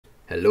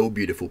Hello,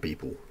 beautiful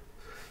people.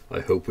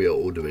 I hope we are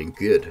all doing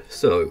good.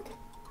 So,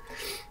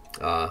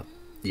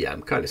 yeah,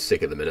 I'm kind of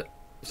sick at the minute.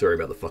 Sorry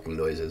about the fucking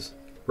noises.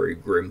 Very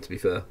grim, to be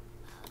fair.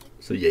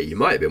 So yeah, you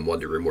might have been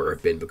wondering where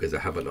I've been because I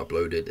haven't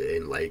uploaded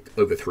in like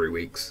over 3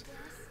 weeks.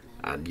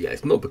 And yeah,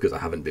 it's not because I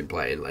haven't been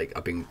playing. Like,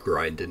 I've been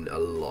grinding a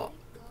lot.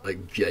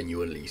 Like,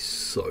 genuinely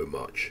so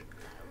much.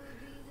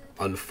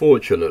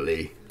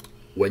 Unfortunately,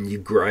 when you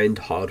grind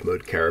hard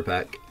mode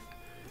Kerapac,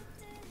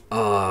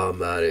 oh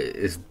man, it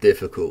is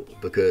difficult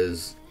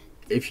because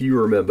if you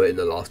remember in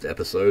the last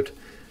episode,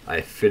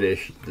 I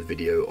finished the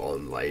video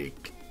on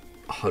like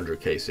 100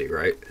 KC,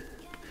 right?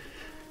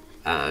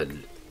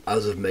 And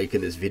as of making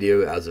this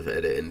video, as of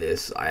editing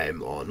this, I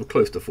am on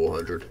close to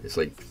 400. It's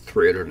like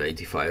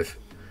 385.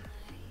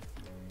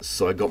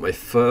 So I got my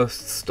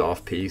first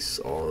staff piece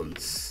on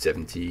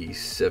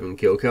 77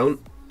 kill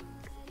count.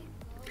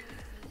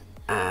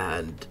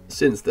 And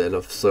since then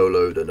I've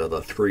soloed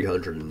another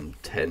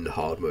 310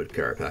 hard mode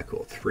Kerapac,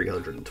 or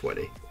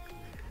 320.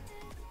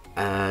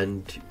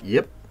 And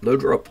yep, no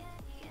drop.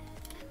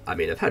 I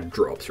mean, I've had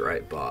drops,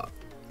 right, but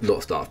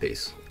not staff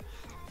piece.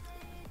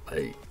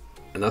 And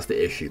that's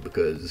the issue,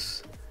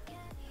 because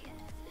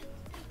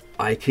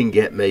I can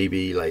get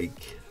maybe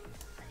like,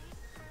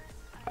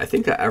 I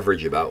think I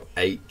average about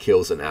 8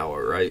 kills an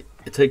hour, right?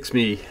 It takes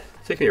me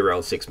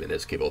around 6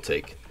 minutes, give or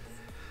take.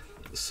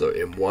 So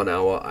in 1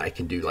 hour I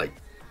can do like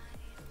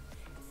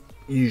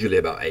usually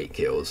about 8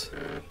 kills.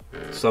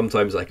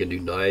 Sometimes I can do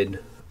 9,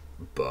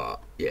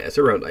 but yeah, it's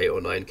around 8 or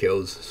 9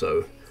 kills.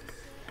 So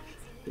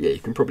yeah, you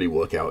can probably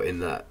work out in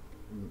that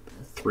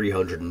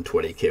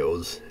 320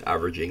 kills,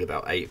 averaging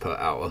about 8 per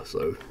hour.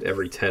 So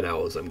every 10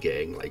 hours I'm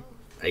getting like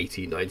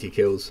 80, 90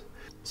 kills.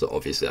 So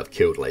obviously I've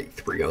killed like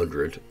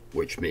 300,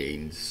 which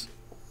means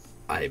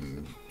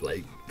I'm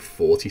like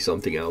 40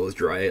 something hours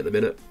dry at the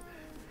minute.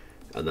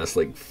 And that's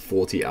like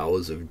 40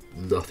 hours of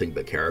nothing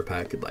but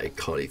Kerapac that I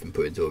can't even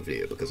put into a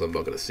video, because I'm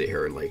not going to sit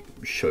here and like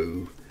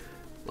show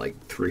like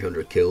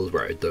 300 kills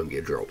where I don't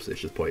get drops.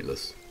 It's just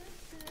pointless.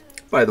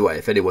 By the way,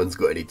 if anyone's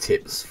got any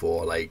tips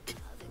for like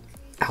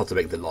how to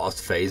make the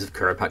last phase of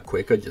Kerapac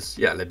quicker, just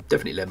yeah,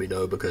 definitely let me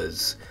know,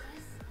 because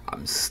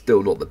I'm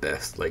still not the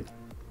best. Like,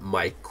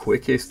 my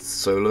quickest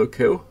solo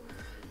kill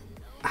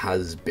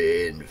has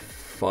been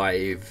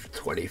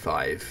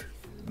 525,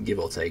 give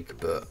or take,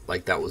 but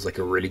like that was like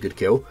a really good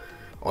kill.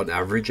 On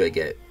average I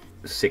get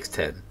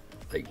 610,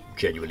 like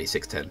genuinely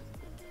 610.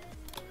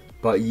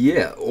 But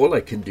yeah, all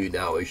I can do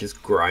now is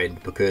just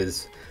grind,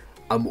 because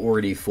I'm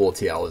already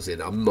 40 hours in.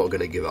 I'm not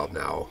gonna give up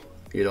now,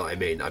 you know what I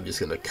mean? I'm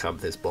just gonna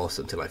camp this boss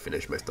until I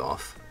finish my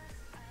staff,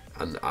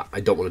 and I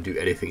don't want to do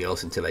anything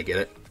else until I get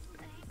it,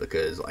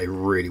 because I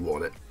really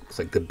want it. It's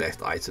like the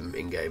best item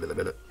in game at the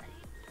minute.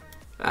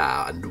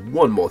 And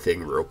one more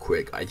thing real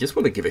quick, I just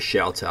want to give a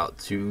shout out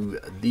to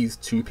these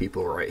two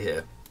people right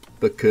here,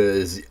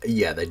 because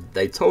yeah,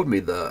 they told me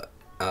that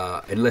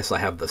unless I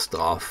have the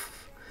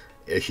staff,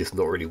 it's just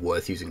not really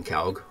worth using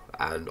Calg.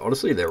 And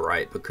honestly they're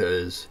right,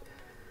 because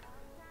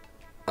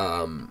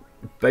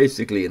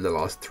basically in the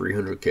last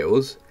 300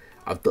 kills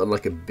I've done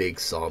like a big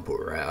sample,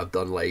 right? I've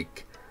done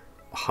like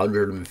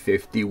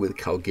 150 with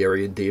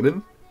Calgarian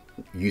Demon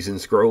using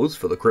scrolls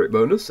for the crit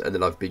bonus, and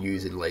then I've been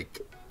using like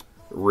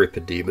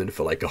Ripper Demon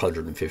for like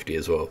 150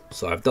 as well.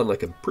 So I've done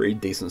like a pretty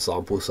decent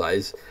sample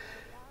size.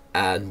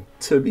 And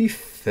to be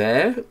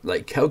fair,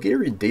 like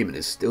Calgarian Demon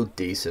is still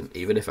decent,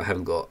 even if I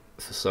haven't got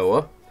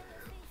Fasoa.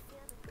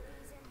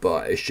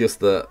 But it's just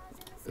that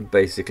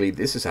basically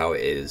this is how it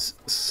is.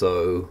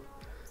 So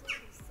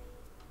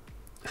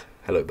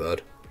hello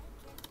bird.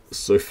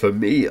 So for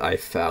me, I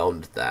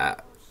found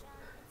that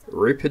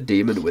Ripper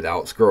Demon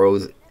without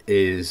scrolls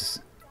is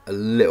a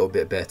little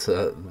bit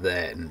better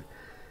than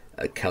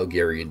a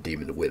Calgarian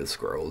Demon with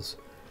scrolls.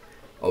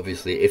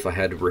 Obviously, if I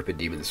had Ripper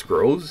Demon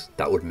scrolls,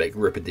 that would make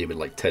Ripper Demon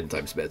like 10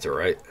 times better,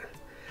 right?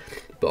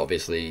 But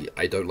obviously,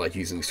 I don't like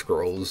using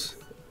scrolls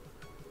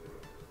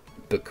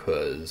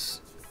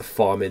because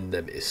farming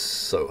them is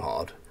so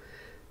hard.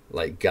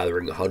 Like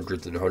gathering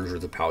hundreds and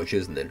hundreds of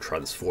pouches and then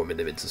transforming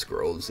them into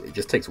scrolls, it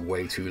just takes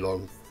way too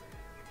long.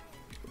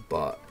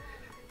 But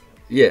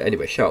yeah,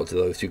 anyway, shout out to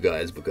those two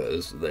guys,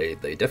 because they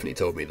definitely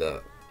told me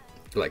that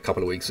like a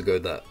couple of weeks ago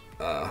that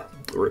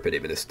Ripper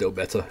Demon is still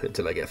better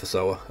until I get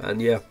Fasoa, and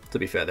yeah, to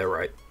be fair, they're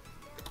right.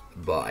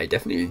 But I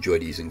definitely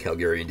enjoyed using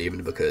Calgarian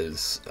Demon,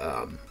 because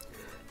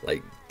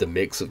like the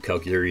mix of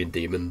Calgarian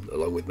Demon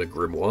along with my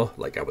Grimoire,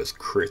 like I was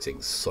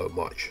critting so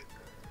much.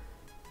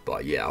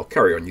 But yeah, I'll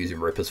carry on using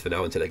Rippers for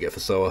now until I get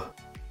Fasoa.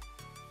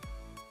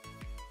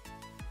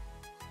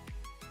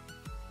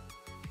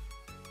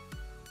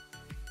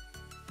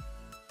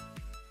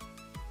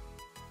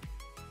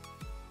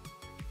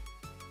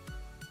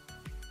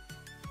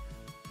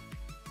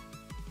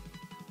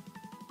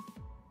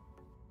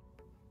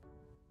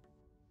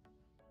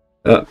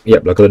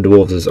 Yep, Luck of the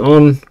Dwarves is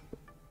on.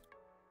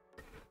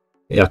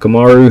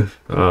 Yakamaru,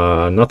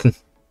 nothing.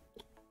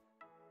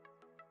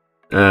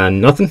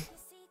 And nothing.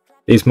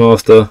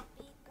 Beastmaster.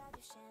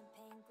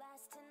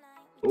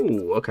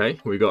 Oh, okay.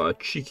 We got a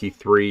cheeky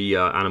 3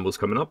 animals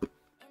coming up.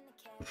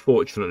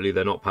 Unfortunately,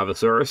 they're not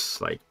Pavasaurus.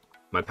 Like,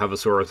 my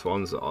Pavasaurus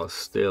ones are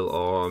still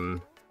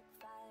on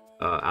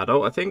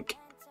adult, I think.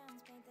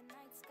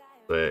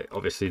 But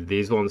obviously,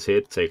 these ones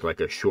here take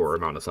like a shorter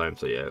amount of time.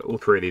 So yeah, all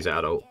three of these are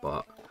adult,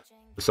 but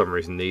for some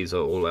reason, these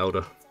are all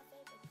elder.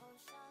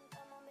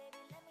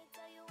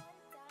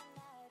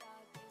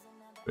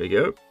 There you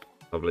go.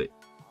 Lovely.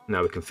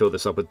 Now we can fill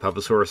this up with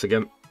Pavasaurus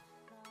again.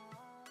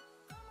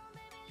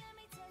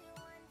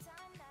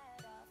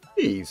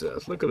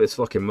 Jesus, look at this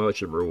fucking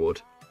merchant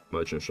reward.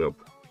 Merchant shop.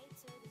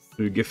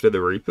 2 Gift of the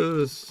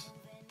Reapers.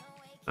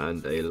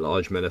 And a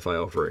large Menify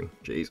offering.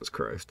 Jesus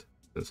Christ.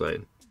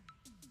 Insane.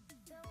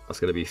 That's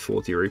going to be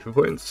 40 Reaper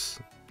points.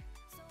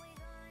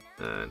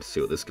 And see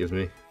what this gives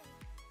me.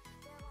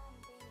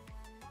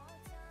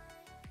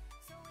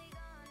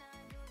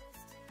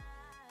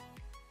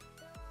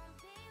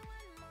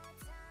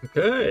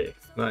 Okay,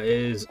 that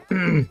is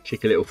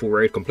cheeky little full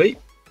raid complete.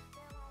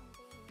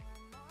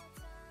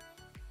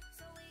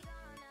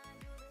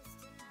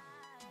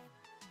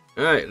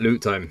 Alright,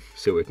 loot time.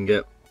 See what we can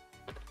get.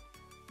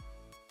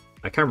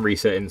 I can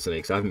reset instantly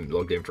because I haven't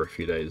logged in for a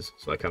few days.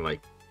 So I can like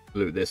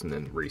loot this and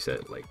then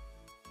reset, like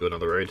do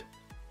another raid.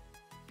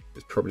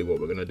 It's probably what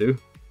we're going to do.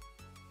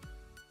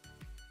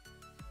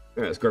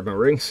 Alright, let's grab my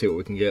ring, see what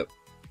we can get.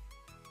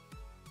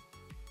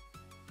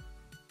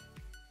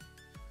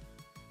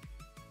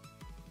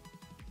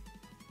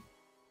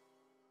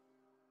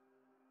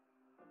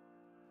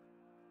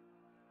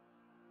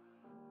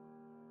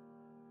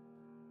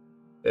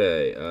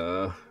 Okay,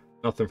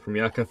 nothing from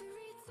Yaka.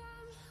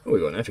 Oh, we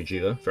got an effigy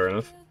though, fair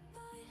enough.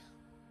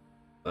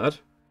 Bad.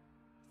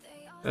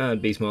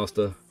 And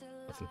Beastmaster,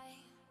 nothing.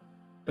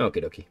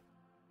 Okie dokie.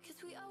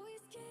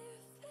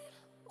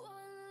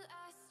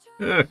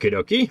 Okie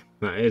dokie,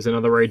 that is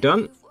another raid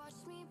done.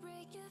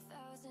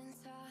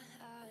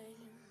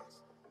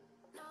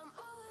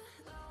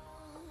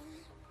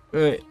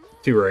 Alright,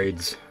 2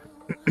 raids.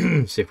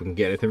 See if we can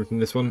get anything from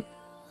this one.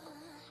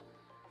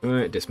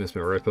 Alright, dismiss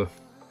my Ripper.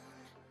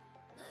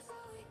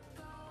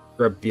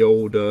 Grab the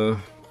older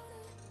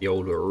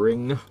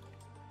ring.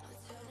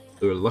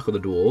 Do a luck of the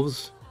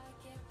dwarves.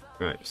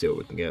 Alright, see what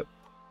we can get.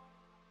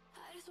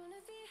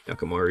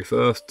 Yakamari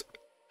first.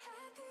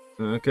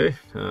 Okay,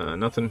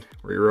 nothing.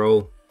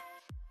 Reroll.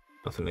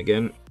 Nothing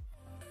again.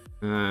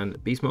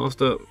 And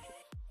Beastmaster.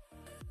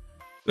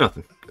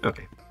 Nothing.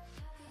 Okay.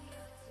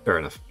 Fair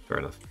enough. Fair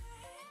enough.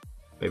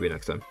 Maybe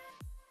next time.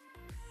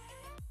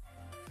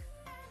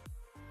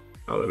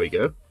 Oh, there we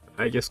go.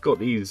 I just got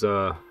these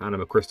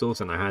anima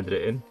crystals and I handed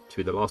it in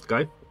to the last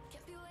guy.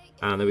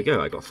 And there we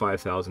go. I got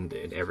 5,000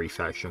 in every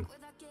faction.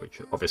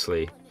 Which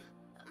obviously,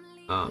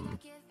 I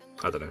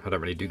don't know. I don't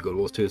really do Guild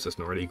Wars 2, so it's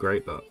not really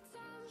great, but...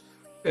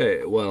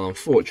 Okay, well,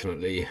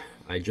 unfortunately,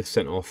 I just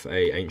sent off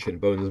a Ancient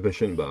Bones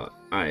mission, but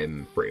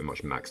I'm pretty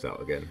much maxed out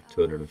again.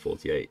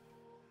 248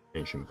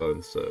 Ancient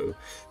Bones, so...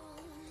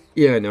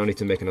 Yeah, now I need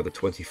to make another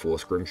 24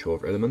 Scrimshaw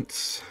of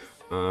Elements.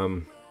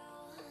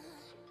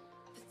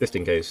 Just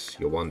in case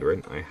you're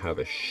wondering, I have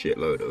a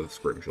shitload of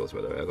Scrimshaws,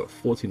 by the way. I've got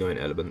 49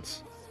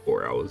 Elements,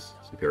 4 hours,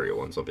 superior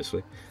ones,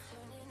 obviously.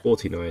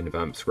 49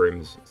 Vamp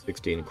Scrims,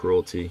 16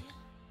 Cruelty.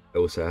 I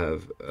also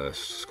have a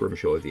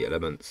Scrimshaw of the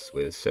Elements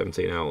with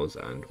 17 hours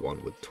and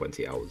one with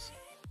 20 hours.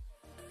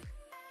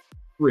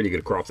 Really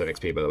good crafted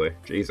XP, by the way.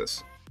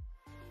 Jesus.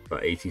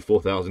 About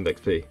 84,000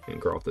 XP in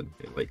crafted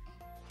in like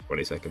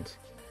 20 seconds.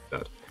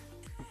 Bad.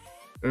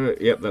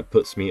 Yep, that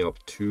puts me up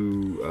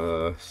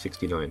to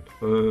 69.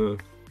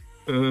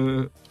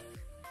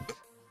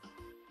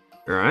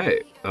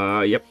 Alright.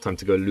 Yep, time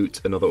to go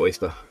loot another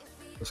oyster.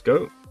 Let's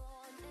go.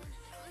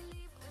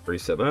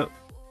 Reset that.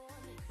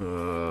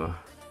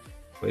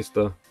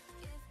 Oyster.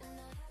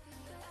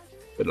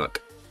 Good luck.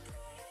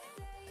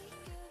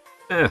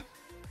 I've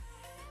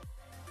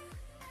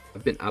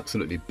been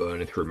absolutely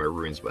burning through my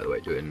runes, by the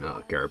way, doing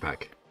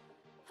Kerapac.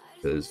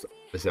 Because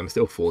I'm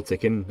still 4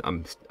 ticking.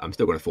 I'm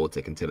still going to 4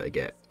 tick until I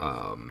get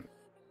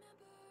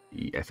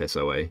the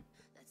FSOA.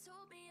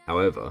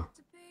 However,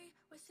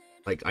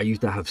 like I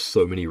used to have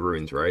so many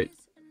runes, right?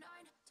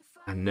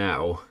 And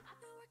now,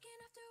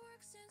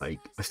 like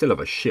I still have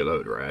a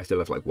shitload, right? I still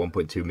have like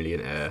 1.2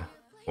 million air,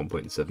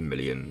 1.7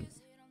 million,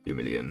 2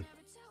 million,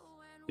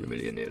 2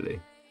 million nearly,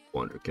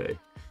 400k.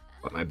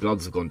 But my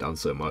bloods have gone down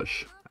so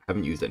much. I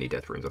haven't used any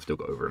death runes. I've still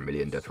got over 1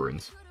 million death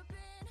runes.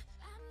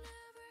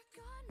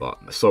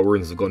 But my soul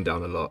runes have gone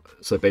down a lot.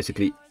 So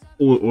basically,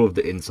 all of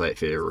the insight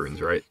fear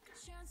runes, right?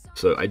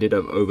 So I did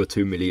have over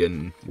 2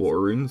 million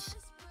water runes.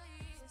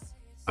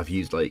 I've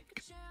used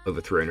like over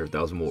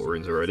 300,000 water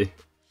runes already.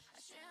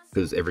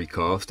 Because every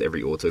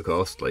auto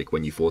cast, like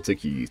when you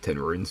 4-tick, you use 10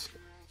 runes.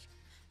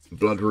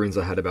 Blood runes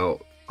I had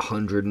about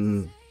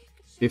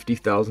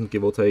 150,000,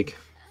 give or take.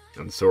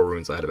 And soul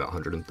runes I had about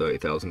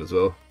 130,000 as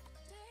well.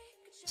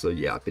 So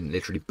yeah, I've been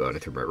literally burning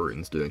through my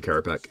runes doing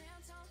Kerapac.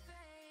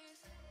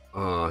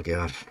 Oh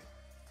god.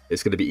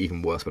 It's going to be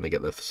even worse when I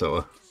get the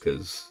Soa,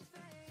 because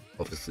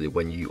obviously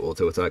when you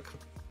auto attack,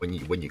 when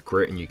you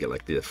crit and you get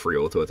like the free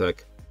auto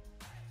attack,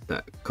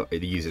 that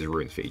it uses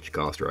runes for each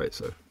cast, right?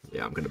 So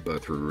yeah, I'm going to burn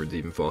through runes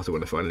even faster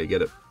when I finally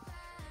get it.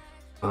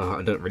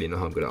 I don't really know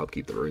how I'm going to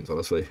upkeep the runes,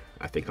 honestly.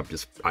 I think I'm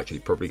just actually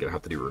probably going to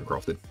have to do rune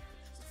crafting.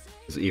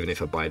 Because even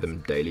if I buy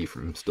them daily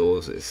from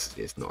stores,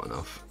 it's not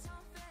enough.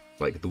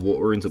 Like, the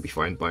water runes will be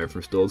fine buying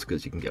from stores,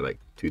 because you can get like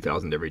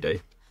 2,000 every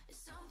day.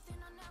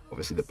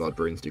 Obviously the blood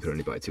runes, you can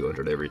only buy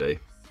 200 every day.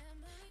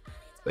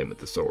 Same with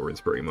the soul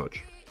runes, pretty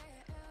much.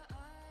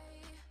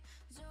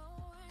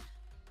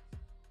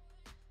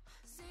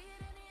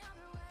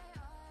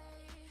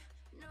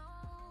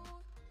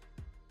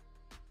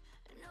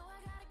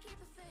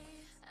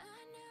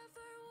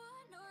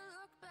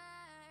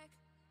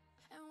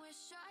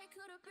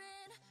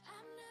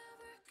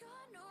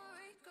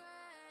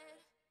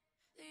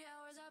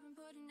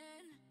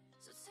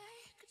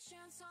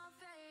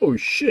 Oh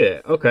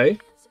shit, okay.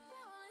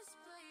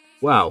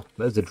 Wow,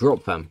 there's a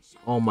drop, fam.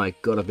 Oh my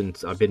god,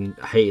 I've been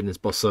hating this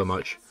boss so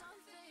much.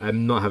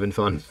 I'm not having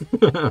fun.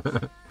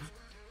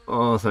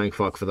 Oh, thank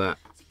fuck for that.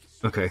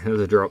 Okay,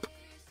 there's a drop.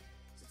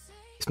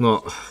 It's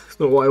not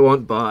what I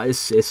want, but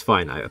it's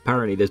fine.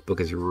 Apparently this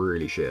book is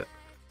really shit.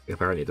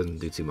 Apparently it doesn't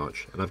do too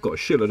much. And I've got a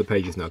shitload of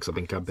pages now because I've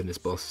been camping this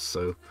boss,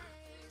 so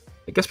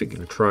I guess we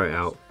can try it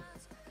out.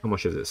 How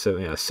much is it?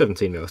 Yeah,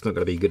 17 mil. It's not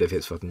going to be good if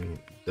it's fucking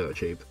dirt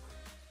cheap.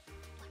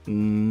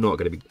 Not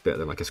going to be better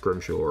than like a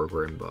Scrimshaw or a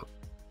Grim, but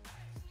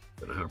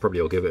I don't know, probably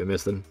I'll give it a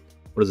miss then.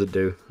 What does it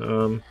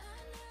do?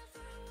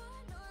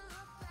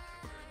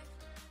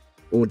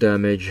 All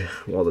damage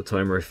while the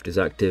time rift is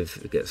active,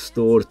 it gets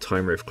stored.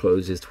 Time rift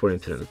closes,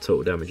 20% of the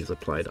total damage is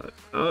applied.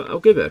 I'll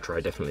give it a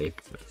try, definitely,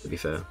 to be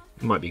fair.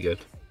 It might be good.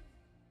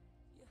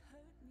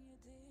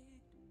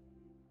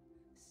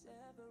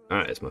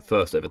 Alright, it's my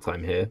first ever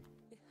time here.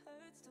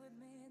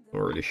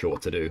 Not really sure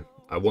what to do.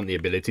 I want the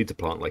ability to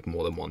plant like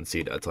more than one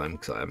seed at a time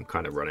because I'm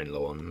kind of running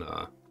low on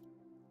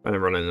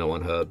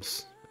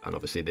herbs. And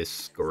obviously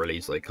this got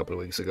released like a couple of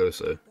weeks ago,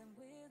 so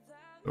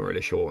not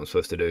really sure what I'm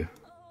supposed to do.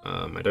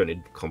 I don't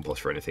need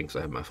compost for anything because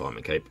I have my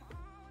farming cape,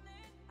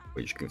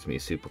 which gives me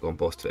super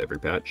compost for every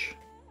patch.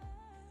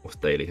 What's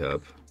daily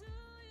herb?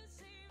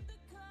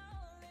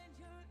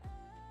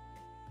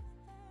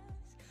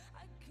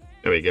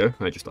 There we go.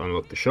 I just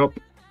unlocked the shop.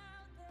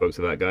 Spoke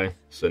to that guy.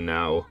 So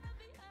now,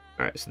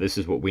 alright, so this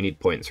is what we need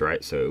points,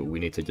 right? So we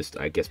need to just,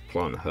 I guess,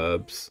 plant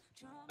herbs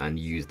and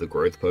use the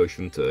growth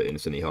potion to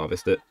instantly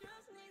harvest it.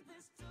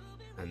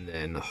 And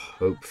then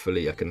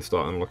hopefully I can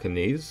start unlocking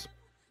these.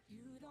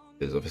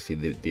 There's obviously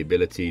the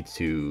ability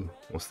to...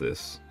 What's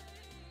this?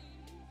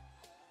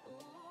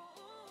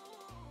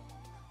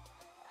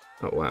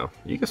 Oh wow,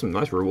 you get some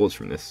nice rewards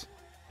from this.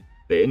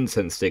 The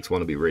incense sticks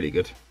one will be really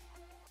good.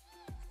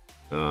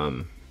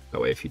 That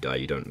way if you die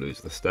you don't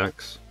lose the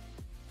stacks.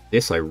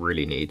 This I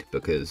really need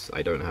because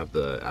I don't have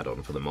the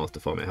add-on for the Master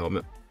Farmer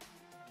helmet.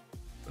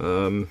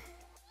 What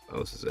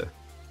else is there?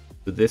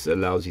 So this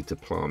allows you to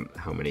plant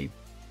how many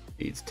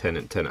seeds? 10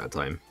 at a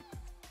time.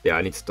 Yeah,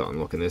 I need to start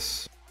unlocking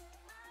this.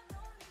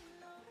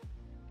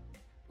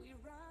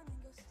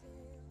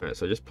 Alright,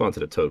 so I just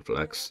planted a Toad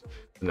Flax.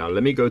 Now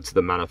let me go to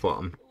the Mana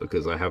Farm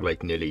because I have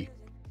like nearly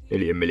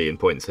a million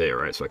points here,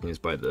 right? So I can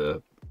just buy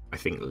the, I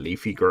think,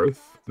 Leafy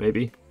Growth,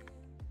 maybe?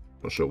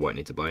 Not sure what I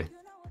need to buy.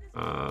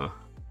 So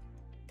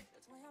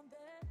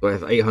I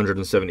have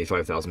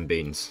 875,000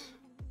 beans.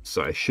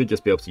 So I should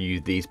just be able to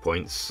use these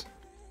points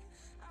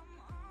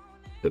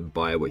to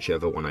buy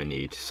whichever one I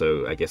need.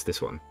 So I guess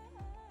this one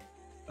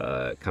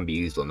can be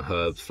used on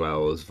herbs,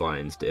 flowers,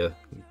 vines to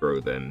grow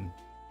them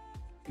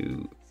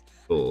to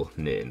full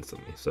near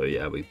instantly. So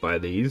yeah, we buy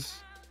these.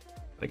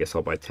 I guess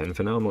I'll buy 10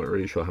 for now. I'm not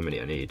really sure how many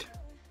I need.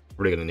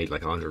 Probably gonna need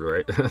like 100,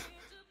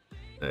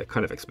 right?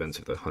 Kind of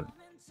expensive though,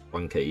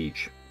 1k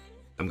each.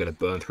 I'm gonna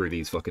burn through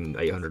these fucking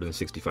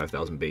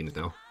 865,000 beans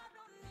now.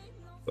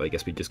 So I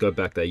guess we just go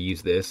back there,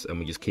 use this, and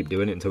we just keep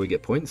doing it until we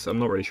get points. I'm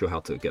not really sure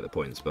how to get the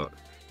points, but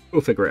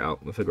we'll figure it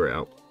out. We'll figure it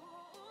out.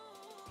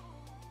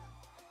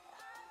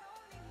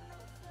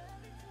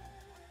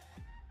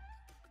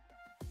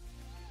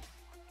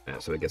 Yeah,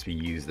 so I guess we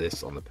use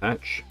this on the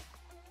patch.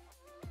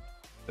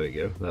 There we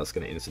go. That's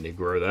going to instantly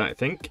grow that, I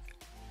think.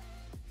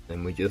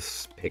 Then we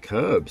just pick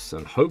herbs,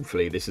 and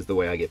hopefully this is the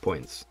way I get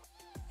points.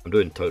 I'm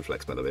doing Toad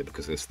Flex, by the way,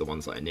 because it's the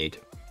ones that I need.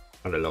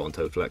 I'm low on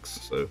Toad Flex,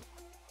 so...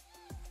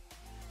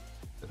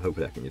 And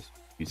hopefully I can just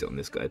use it on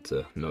this guy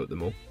to note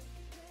them all.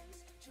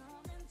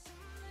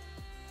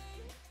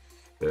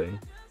 Okay.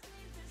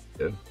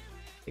 Yeah.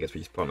 I guess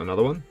we just plant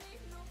another one.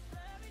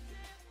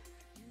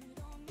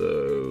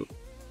 So...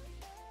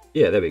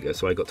 Yeah, there we go.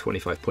 So I got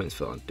 25 points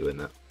for doing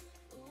that.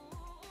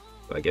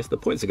 But I guess the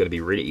points are going to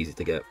be really easy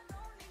to get.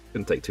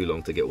 Shouldn't take too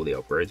long to get all the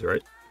upgrades,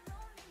 right?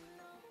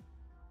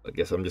 I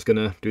guess I'm just going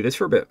to do this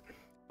for a bit.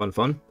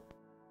 Fun.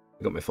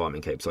 I got my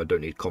farming cape, so I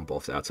don't need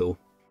compost at all.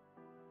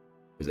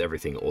 Because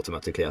everything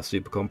automatically has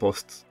super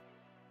composts.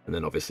 And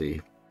then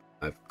obviously,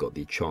 I've got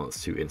the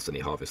chance to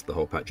instantly harvest the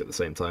whole patch at the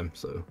same time,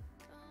 so...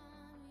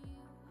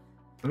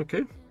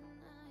 Okay.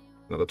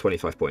 Another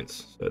 25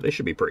 points. So they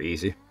should be pretty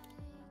easy.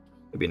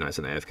 It'd be nice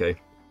and AFK.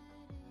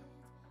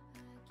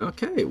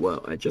 Okay,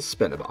 well, I just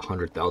spent about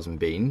 100,000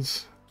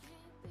 beans.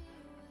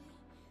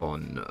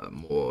 on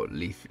more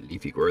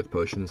leafy growth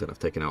potions, and I've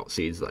taken out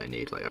seeds that I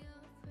need. Like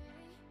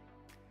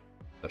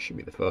that should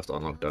be the first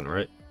unlock done,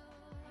 right?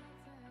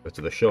 Go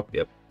to the shop.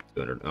 Yep,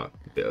 200. Oh, a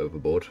bit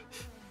overboard.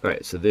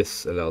 Alright, so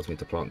this allows me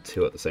to plant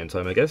 2 at the same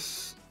time, I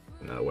guess.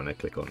 Now, when I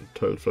click on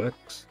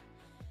Toadflex,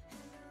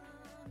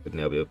 I'd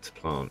now be able to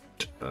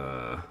plant.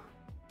 What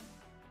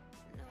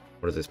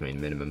does this mean?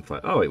 Minimum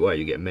 5. Oh wait, wow,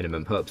 you get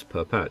minimum herbs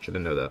per patch. I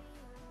didn't know that.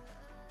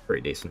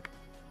 Pretty decent.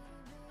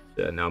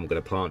 Now I'm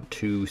going to plant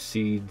 2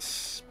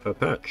 seeds per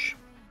patch.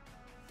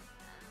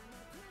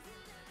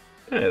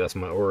 Okay, that's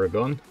my aura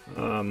gone.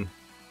 Can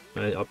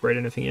I upgrade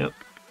anything yet?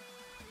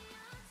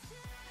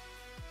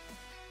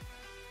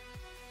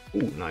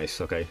 Ooh,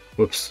 nice. Okay.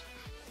 Whoops.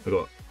 I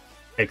got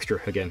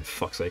extra again.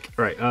 Fuck's sake.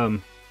 Alright,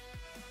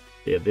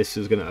 yeah, this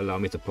is going to allow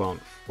me to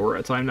plant 4 at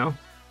a time now.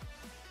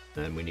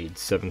 And we need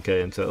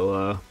 7k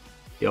until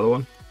the other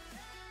one.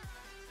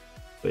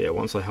 So yeah,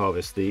 once I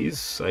harvest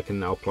these, I can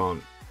now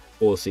plant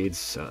 4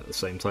 seeds at the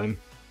same time,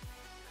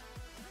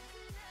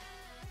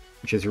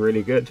 which is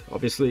really good.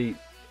 Obviously,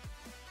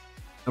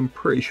 I'm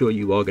pretty sure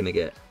you are going to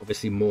get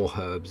obviously more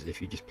herbs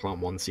if you just plant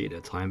 1 seed at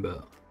a time,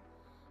 but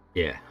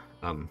yeah,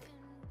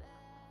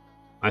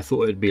 I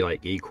thought it'd be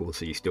like equal,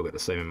 so you still get the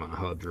same amount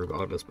of herbs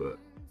regardless, but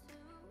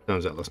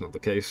turns out that's not the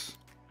case.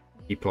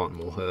 You plant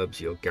more herbs,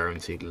 you're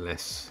guaranteed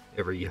less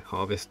every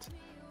harvest,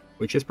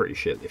 which is pretty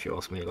shit if you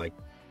ask me. Like,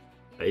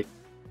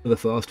 for the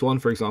first one,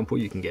 for example,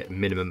 you can get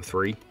minimum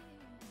 3,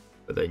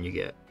 but then you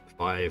get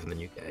 5, and then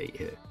you get 8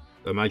 here.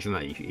 So imagine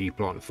that you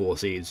plant 4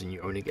 seeds and you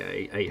only get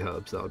 8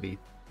 herbs. That'd be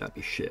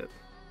shit.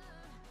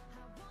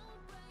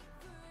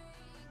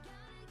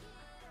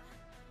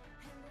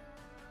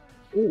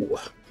 Ooh,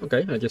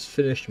 okay, I just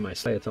finished my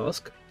Slayer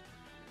task.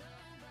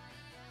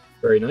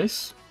 Very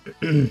nice.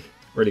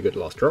 Really good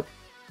last drop.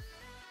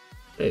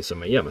 Okay, so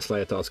my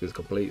Slayer task is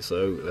complete,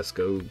 so let's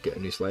go get a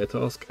new Slayer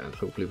task, and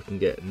hopefully we can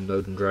get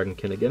Node and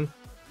Dragonkin again.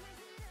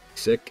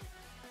 Sick.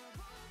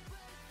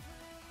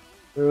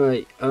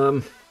 Alright,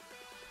 I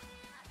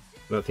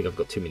don't think I've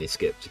got too many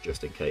skips,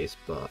 just in case,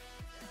 but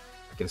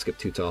I can skip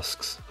 2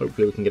 tasks.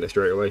 Hopefully we can get it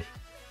straight away.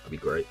 That'd be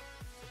great.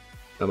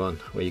 Come on,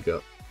 what you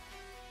got?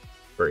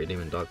 Great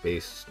Demon Dark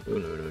Beast. No,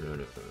 no, no, no,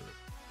 no.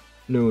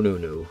 No, no,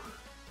 no.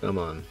 Come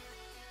on.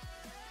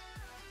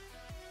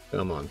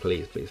 Come on,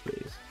 please, please,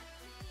 please.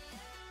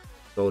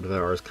 Soul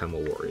Devourers,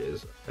 Camel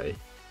Warriors, okay.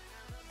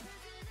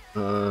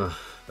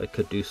 I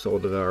could do Soul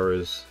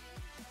Devourers.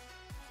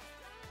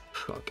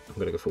 Fuck, I'm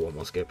gonna go for 1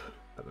 more skip.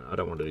 I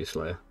don't want to do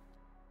Slayer.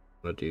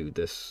 I'm gonna do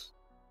this.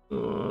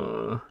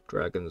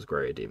 Dragons,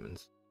 Grey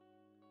Demons.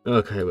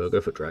 Okay, we'll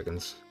go for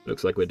Dragons.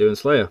 Looks like we're doing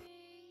Slayer.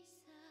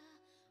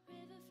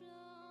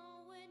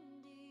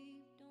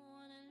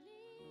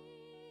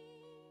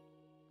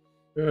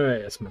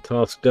 Alright, that's my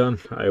task done.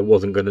 I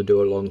wasn't gonna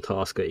do a long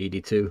task at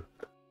ED2.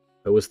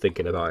 I was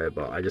thinking about it,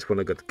 but I just want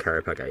to go to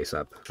Kerapac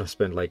ASAP. If I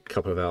spend like a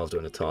couple of hours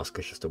doing a task,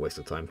 it's just a waste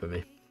of time for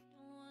me.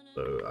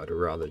 So I'd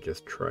rather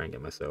just try and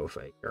get myself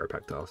a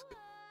Kerapac task.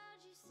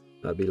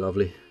 That'd be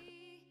lovely.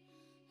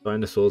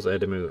 Dinosaurs,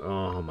 Edemu.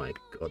 Oh my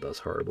god, that's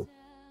horrible.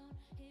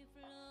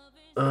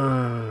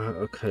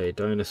 Okay,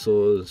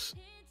 dinosaurs.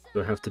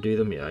 Do I have to do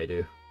them? Yeah, I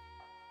do.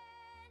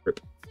 Rip.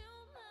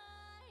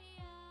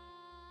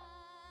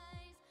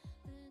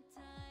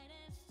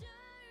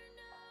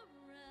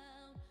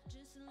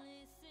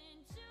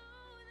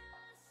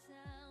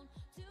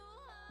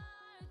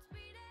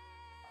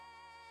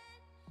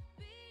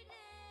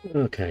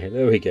 Okay,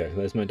 there we go.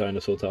 There's my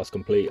dinosaur task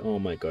complete. Oh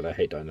my god, I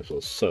hate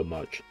dinosaurs so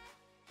much.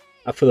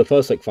 After the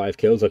first like 5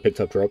 kills, I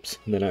picked up drops,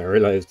 and then I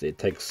realized it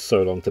takes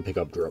so long to pick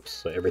up drops,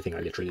 so everything I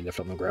literally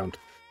left on the ground.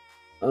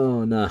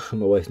 Oh nah, I'm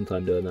not wasting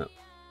time doing that.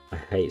 I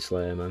hate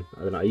Slayer, man.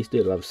 I don't know. I used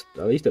to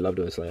love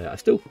doing Slayer. I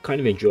still kind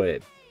of enjoy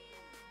it.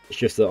 It's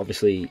just that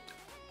obviously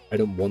I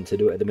don't want to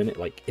do it at the minute.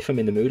 Like if I'm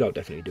in the mood, I'll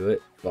definitely do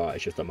it. But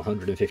it's just I'm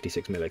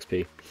 156 mil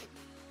XP.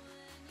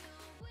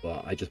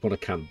 But I just want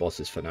to camp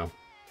bosses for now.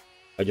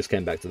 I just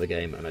came back to the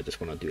game and I just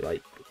want to do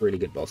like really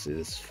good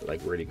bosses for like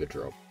really good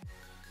drop.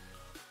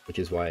 Which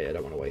is why I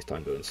don't want to waste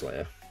time doing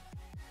Slayer.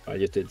 I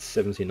just did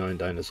 79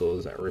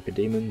 dinosaurs at Ripper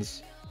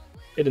Demons.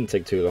 It didn't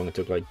take too long, it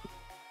took like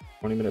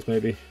 20 minutes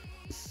maybe.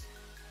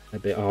 A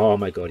bit. Oh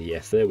my god,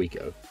 yes, there we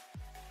go.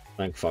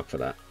 Thank fuck for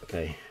that.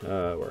 Okay,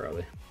 where are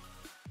they?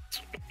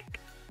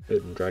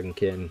 Good and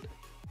Dragonkin.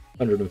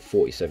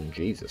 147,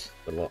 Jesus,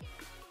 a lot.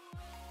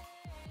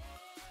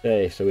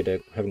 Okay, so we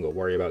haven't got to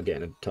worry about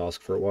getting a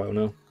task for a while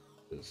now.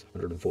 There's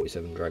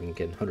 147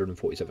 Dragonkin,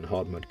 147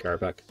 Hardmode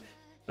Kerapac.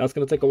 That's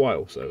going to take a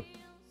while, so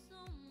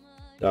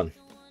done.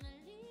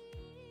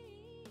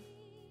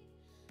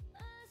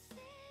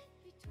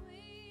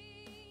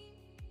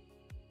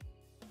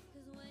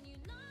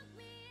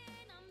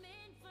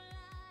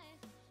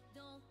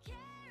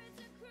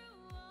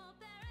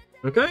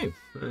 Okay,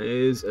 that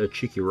is a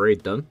cheeky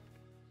raid done.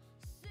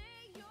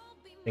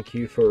 Thank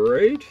you for a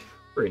raid.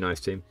 Very nice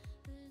team.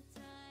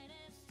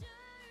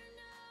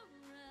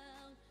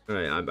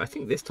 Alright, I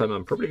think this time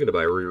I'm probably going to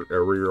buy a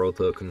reroll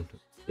token.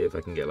 See if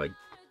I can get like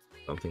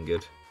something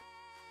good.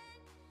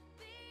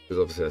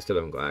 Because obviously I still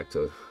haven't got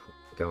actor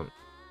account.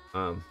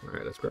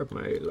 Alright, let's grab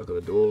my Luck of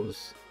the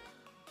Dwarves.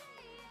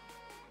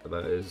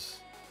 That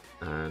is,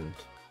 and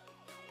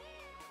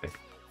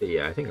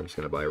yeah, I think I'm just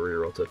gonna buy a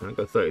reroll token. I've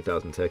got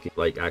 30,000 techie.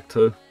 Like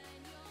Acto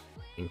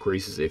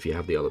increases if you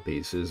have the other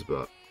pieces,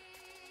 but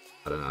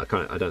I don't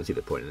know. I don't see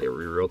the point in the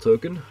reroll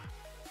token.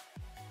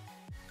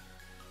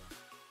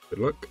 Good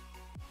luck.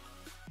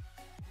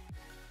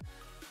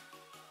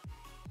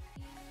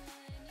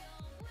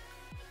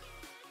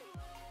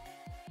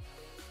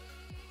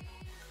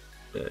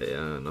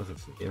 Yeah, nothing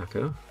from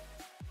Yaka.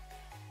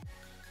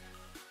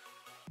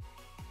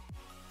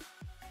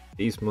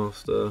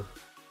 Beastmaster.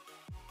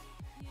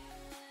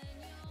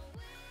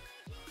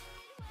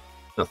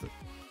 Nothing.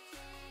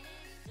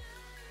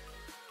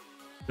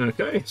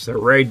 Okay, so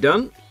raid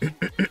done.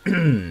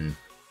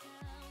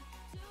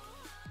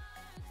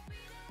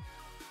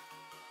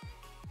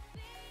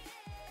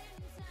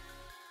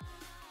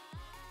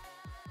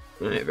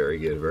 Alright, very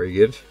good, very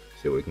good.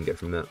 See what we can get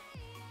from that.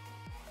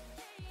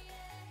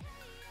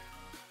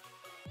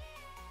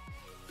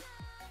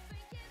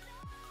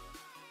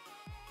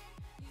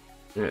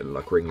 Alright,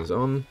 luck ring is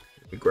on.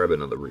 We grab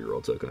another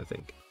reroll token, I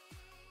think.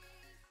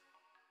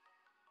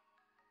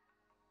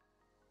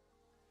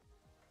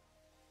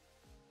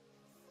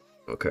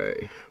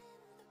 Okay.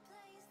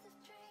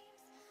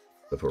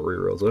 So for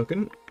reroll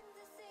token.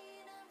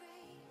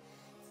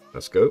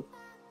 Let's go.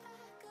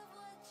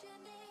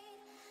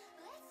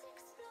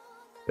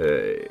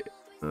 Hey,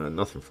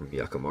 nothing from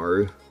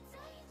Yakamaru.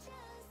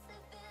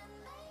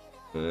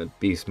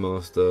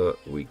 Beastmaster,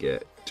 we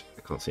get...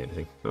 I can't see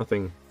anything.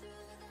 Nothing.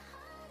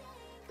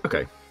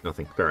 Okay,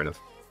 nothing. Fair enough.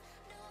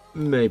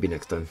 Maybe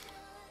next time.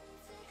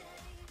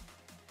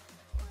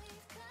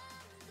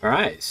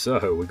 Alright,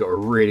 so we got a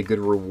really good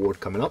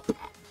reward coming up.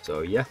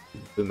 So yeah,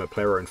 do my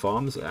player own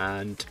farms,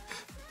 and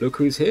look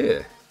who's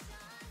here.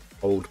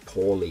 Old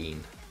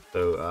Pauline.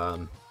 So,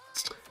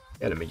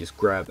 yeah, let me just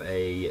grab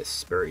a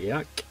Spirit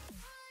Yak.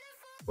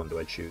 One do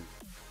I choose?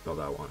 Not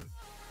that one.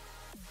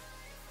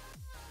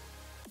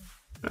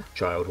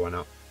 Child, why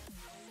not?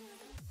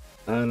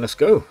 And let's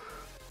go.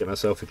 Get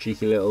myself a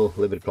cheeky little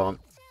livid plant.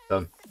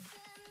 Done.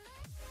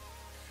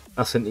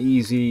 That's an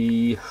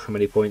easy... How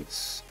many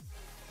points?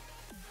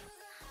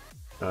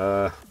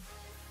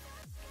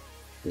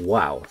 Wow.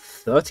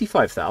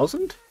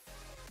 35,000?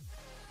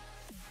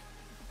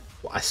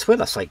 Well, I swear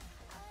that's like...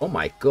 Oh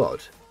my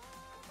god.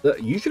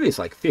 Usually it's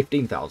like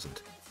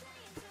 15,000.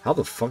 How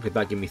the fuck did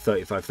that give me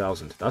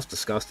 35,000? That's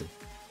disgusting.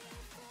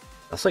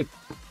 That's like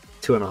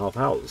 2.5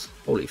 hours.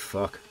 Holy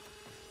fuck.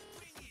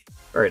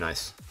 Very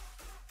nice.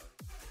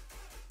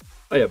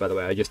 Oh yeah, by the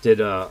way, I just did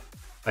I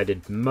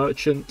did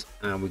merchant,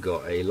 and we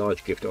got a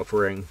large gift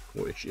offering,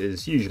 which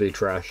is usually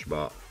trash,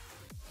 but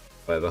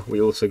whatever.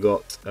 We also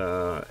got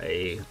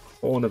a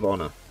Horn of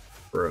Honor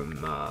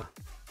from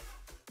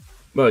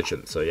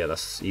merchant, so yeah,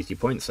 that's easy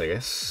points, I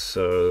guess.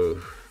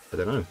 So I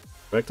don't know,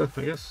 Vector,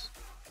 I guess.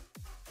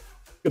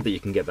 Good that you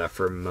can get that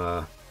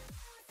from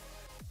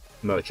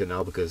merchant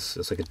now, because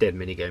it's like a dead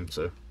mini game.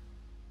 So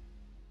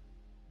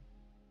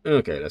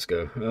okay, let's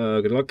go.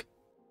 Good luck.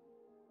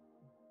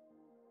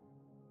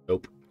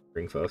 Nope.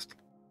 Ring first.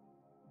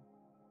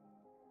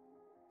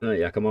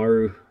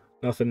 Yakamaru.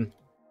 Nothing.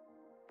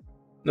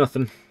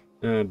 Nothing.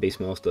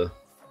 Beastmaster.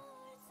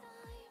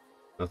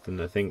 Nothing,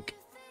 I think.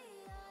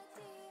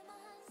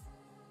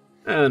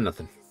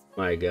 Nothing.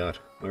 My god.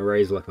 My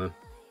raise luck, man.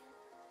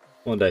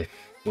 One day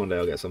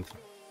I'll get something.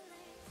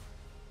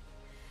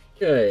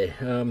 Okay,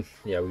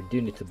 yeah, we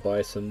do need to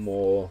buy some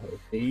more of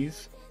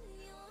these.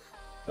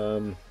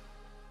 I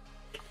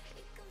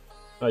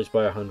just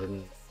buy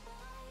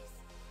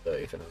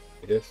 130 for now,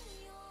 I guess.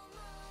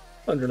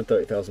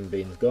 130,000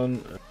 beans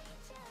gone.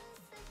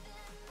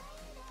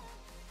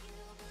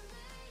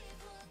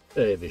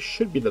 Okay, this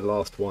should be the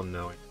last one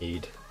now I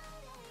need.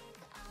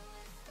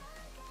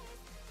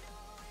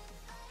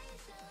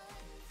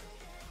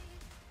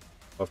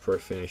 After I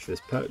finish this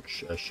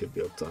patch, I should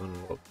be able to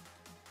unlock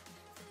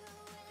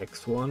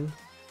next one.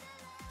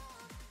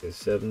 There's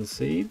 7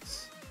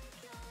 seeds.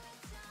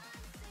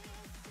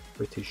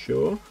 Pretty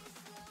sure.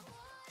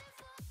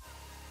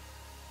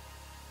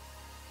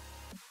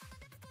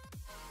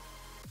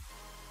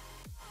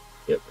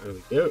 Yep, there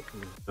we go.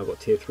 I've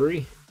got tier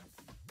 3.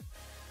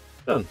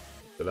 Done.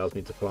 It allows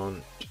me to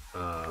plant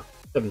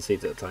 7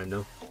 seeds at a time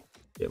now.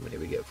 Yeah, how many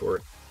we get for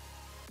it?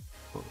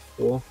 Plant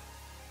 4.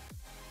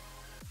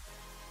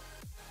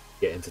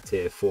 Get into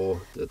tier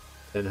 4. The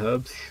 10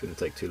 herbs shouldn't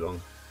take too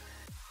long.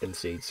 10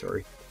 seeds,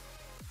 sorry.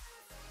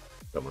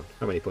 Come on,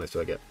 how many points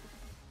do I get?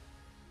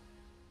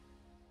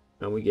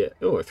 And we get,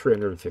 oh,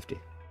 350.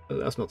 Oh,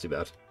 that's not too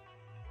bad.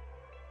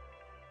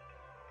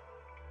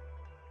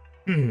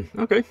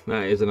 Okay,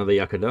 that is another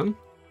Yaka done.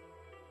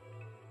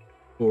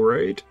 Full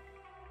raid.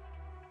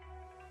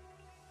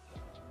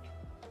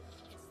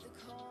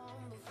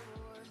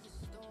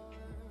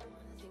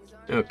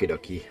 Okie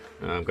dokie.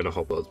 I'm gonna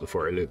hop those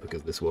before I loot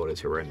because this world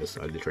is horrendous.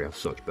 I literally have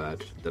such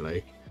bad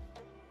delay.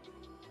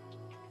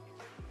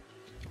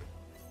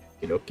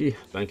 Okie dokie.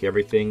 Thank you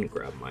everything.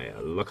 Grab my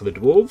Luck of the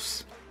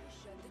Dwarves.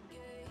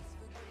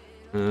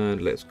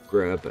 And let's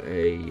grab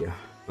another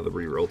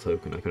reroll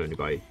token. I can only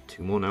buy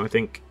 2 more now, I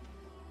think.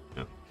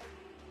 No.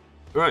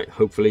 Alright,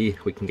 hopefully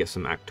we can get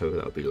some Acto.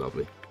 That would be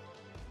lovely.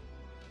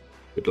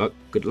 Good luck,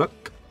 good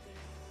luck.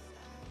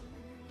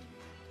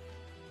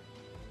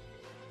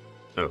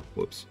 Oh,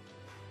 whoops.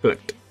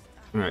 Collect.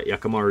 Alright,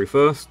 Yakamaru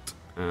first.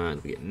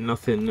 And we get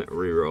nothing.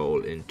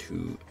 Reroll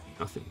into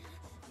nothing.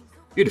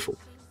 Beautiful.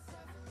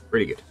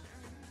 Really good.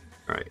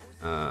 Alright,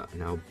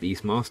 now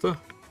Beastmaster.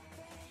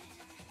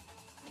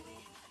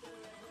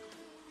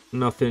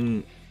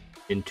 Nothing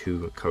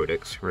into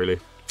Codex, really.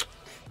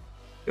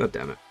 God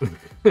damn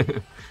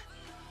it.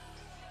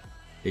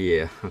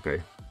 Yeah,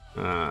 okay.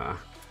 That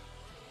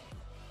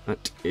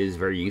is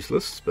very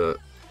useless, but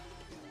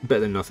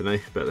better than nothing, eh?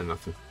 Better than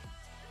nothing.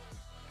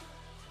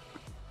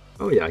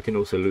 Oh yeah, I can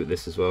also loot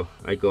this as well.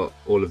 I got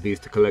all of these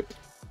to collect,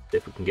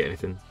 if we can get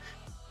anything.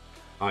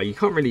 You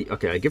can't really...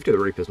 Okay, a Gift of the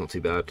Reaper's not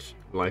too bad.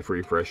 Life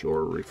refresh or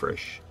a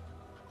refresh.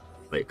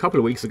 Like, a couple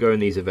of weeks ago in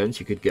these events,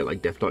 you could get,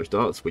 like, Death Touch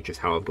darts, which is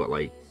how I've got,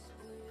 like,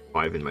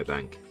 5 in my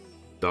bank.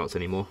 Darts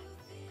anymore.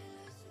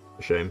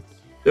 A shame.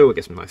 Still, we'll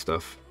get some nice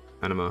stuff.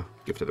 Anima,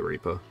 Gift of the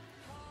Reaper.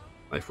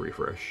 Life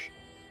refresh.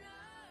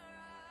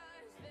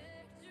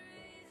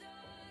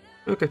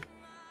 Okay.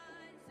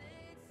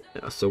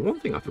 Yeah, so one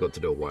thing I forgot to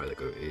do a while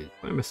ago is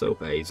buy myself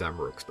a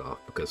Zamorak staff,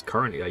 because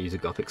currently I use a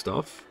Gothic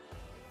staff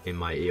in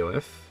my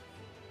EOF.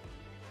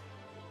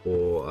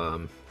 Or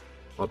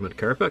Hardmode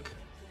Kerapac.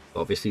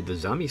 Obviously the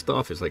Zami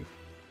staff is like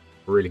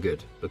really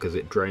good because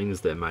it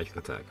drains their magic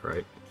attack,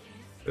 right?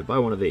 So buy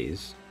one of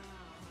these.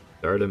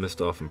 The Aerodema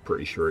staff I'm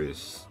pretty sure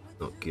is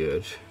not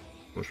good.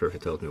 I'm not sure if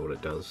it tells me what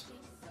it does.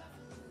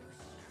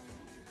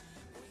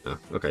 Oh,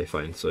 okay,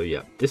 fine. So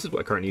yeah, this is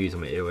what I currently use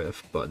on my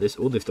EOF, but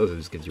all this does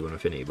is gives you an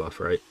affinity buff,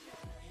 right?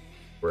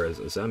 Whereas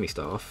a Zami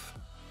staff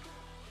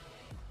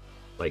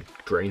like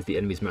drains the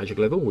enemy's magic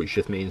level, which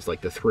just means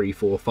like the 3,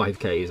 4,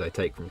 5Ks I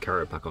take from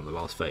Kerapac on the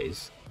last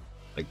phase,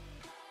 like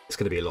it's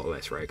going to be a lot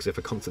less, right? Because if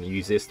I constantly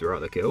use this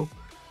throughout the kill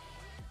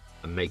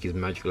and make his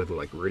magic level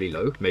like really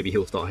low, maybe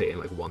he'll start hitting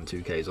like 1,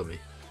 2Ks on me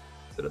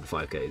instead of the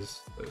 5Ks.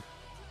 So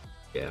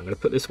yeah, I'm going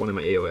to put this one in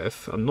my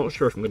EOF. I'm not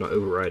sure if I'm going to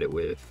override it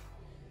with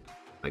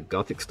like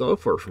Gothic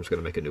stuff or if I'm just going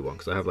to make a new one,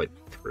 because I have like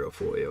 3 or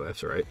 4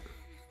 EOFs, right?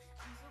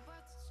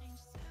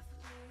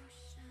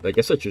 I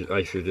guess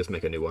I should just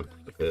make a new one,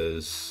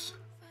 because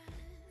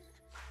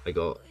I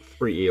got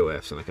 3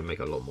 EOFs and I can make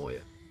a lot more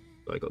yet.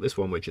 So I got this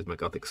one, which is my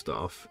Gothic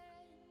staff.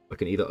 I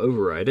can either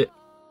override it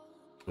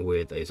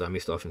with a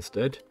Zami staff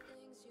instead,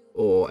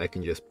 or I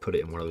can just put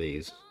it in one of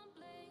these.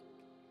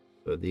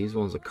 So these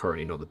ones are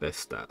currently not the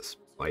best stats,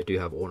 but I do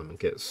have ornament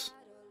kits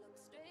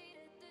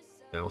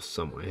now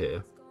somewhere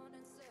here.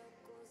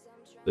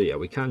 So yeah,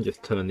 we can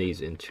just turn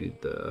these into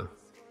the...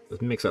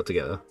 Let's mix that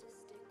together.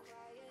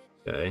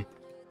 Okay,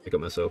 I got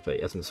myself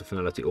a Essence of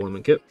Finality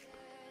ornament kit.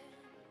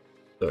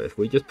 So if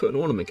we just put an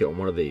ornament kit on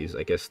one of these,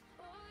 I guess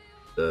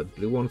the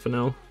blue one for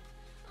now.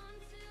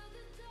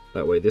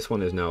 That way this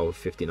one is now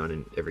 59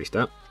 in every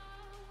stat.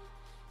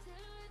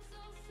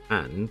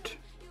 And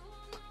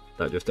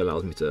that just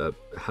allows me to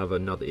have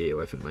another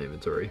EOF in my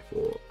inventory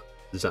for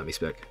Zami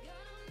spec.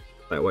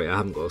 That way I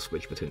haven't got to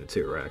switch between the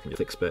two, right? I can just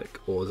click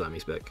spec or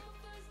Zami spec.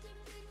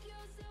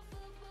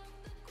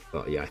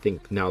 But yeah, I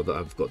think now that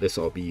I've got this,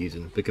 I'll be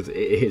using, because it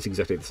is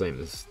exactly the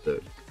same as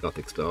the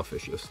Gothic staff.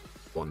 It's just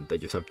one, they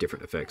just have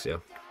different effects, yeah.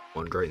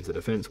 One drains the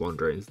defense, one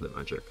drains the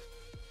magic.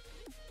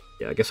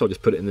 Yeah, I guess I'll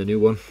just put it in the new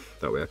one.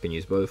 That way I can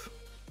use both.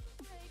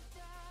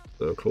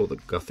 So I'll claw the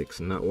Gothics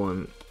in that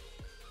one.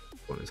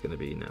 One is going to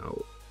be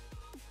now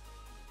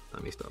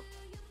Zami stuff.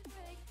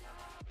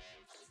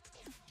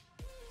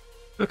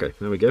 Okay,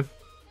 there we go.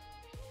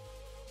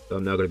 So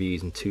I'm now going to be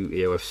using 2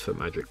 EOFs for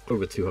magic.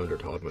 Over 200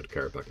 Hardmode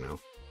Kerapac now.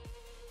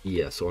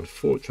 Yeah, so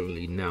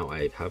unfortunately now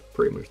I have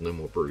pretty much no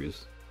more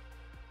brews,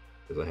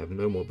 because I have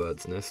no more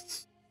birds'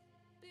 nests.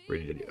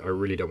 I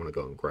really don't want to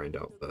go and grind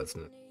out birds'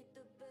 nests,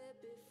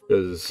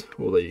 because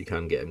although you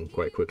can get them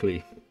quite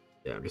quickly,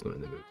 yeah, I'm just not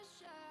in the mood.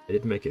 I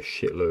did make a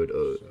shitload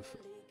of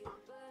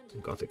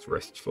Gothic's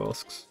Rest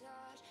Flasks.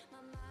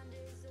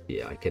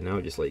 Yeah, I can now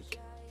just like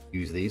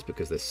use these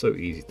because they're so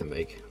easy to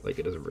make, like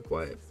it doesn't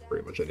require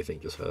pretty much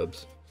anything, just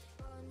herbs.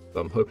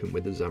 But I'm hoping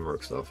with the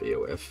Zamorak Staff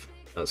EOF,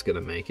 that's going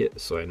to make it,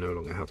 so I no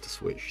longer have to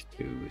switch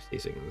to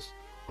Seasinger's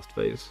last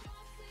phase.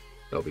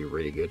 That'll be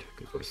really good,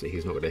 because obviously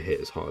he's not going to hit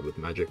as hard with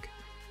magic,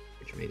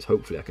 which means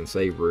hopefully I can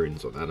save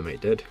runes on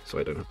Animate Dead, so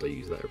I don't have to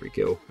use that every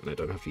kill, and I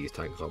don't have to use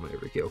Tank Armor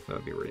every kill.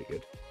 That'd be really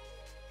good.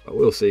 But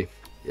we'll see.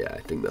 Yeah, I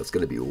think that's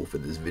going to be all for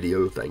this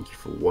video. Thank you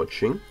for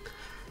watching.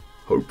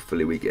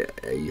 Hopefully we get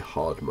a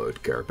hard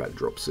mode Kerapac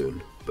drop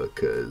soon,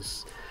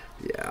 because,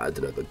 yeah, I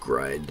don't know, the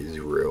grind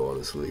is real,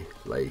 honestly.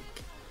 Like,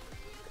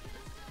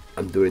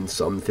 I'm doing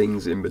some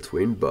things in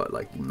between, but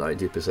like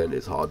 90%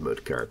 is hard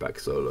mode Kerapac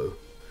solo.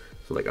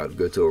 So like I'd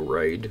go to a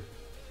raid,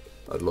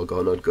 I'd log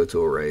on, I'd go to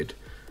a raid,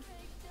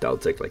 that'll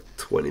take like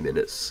 20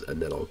 minutes,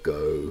 and then I'll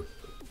go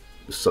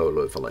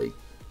solo for like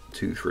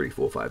 2, 3,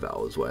 4, 5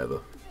 hours,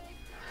 whatever.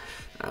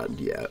 And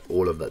yeah,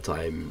 all of that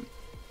time,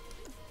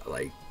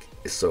 like,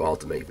 it's so hard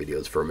to make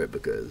videos from it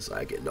because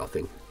I get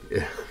nothing.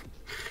 Yeah,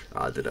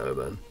 I don't know,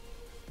 man.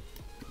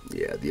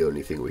 Yeah, the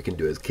only thing we can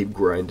do is keep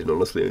grinding,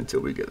 honestly,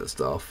 until we get the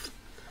stuff.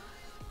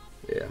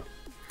 Yeah.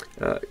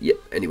 Yep,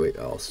 anyway,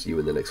 I'll see you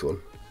in the next one.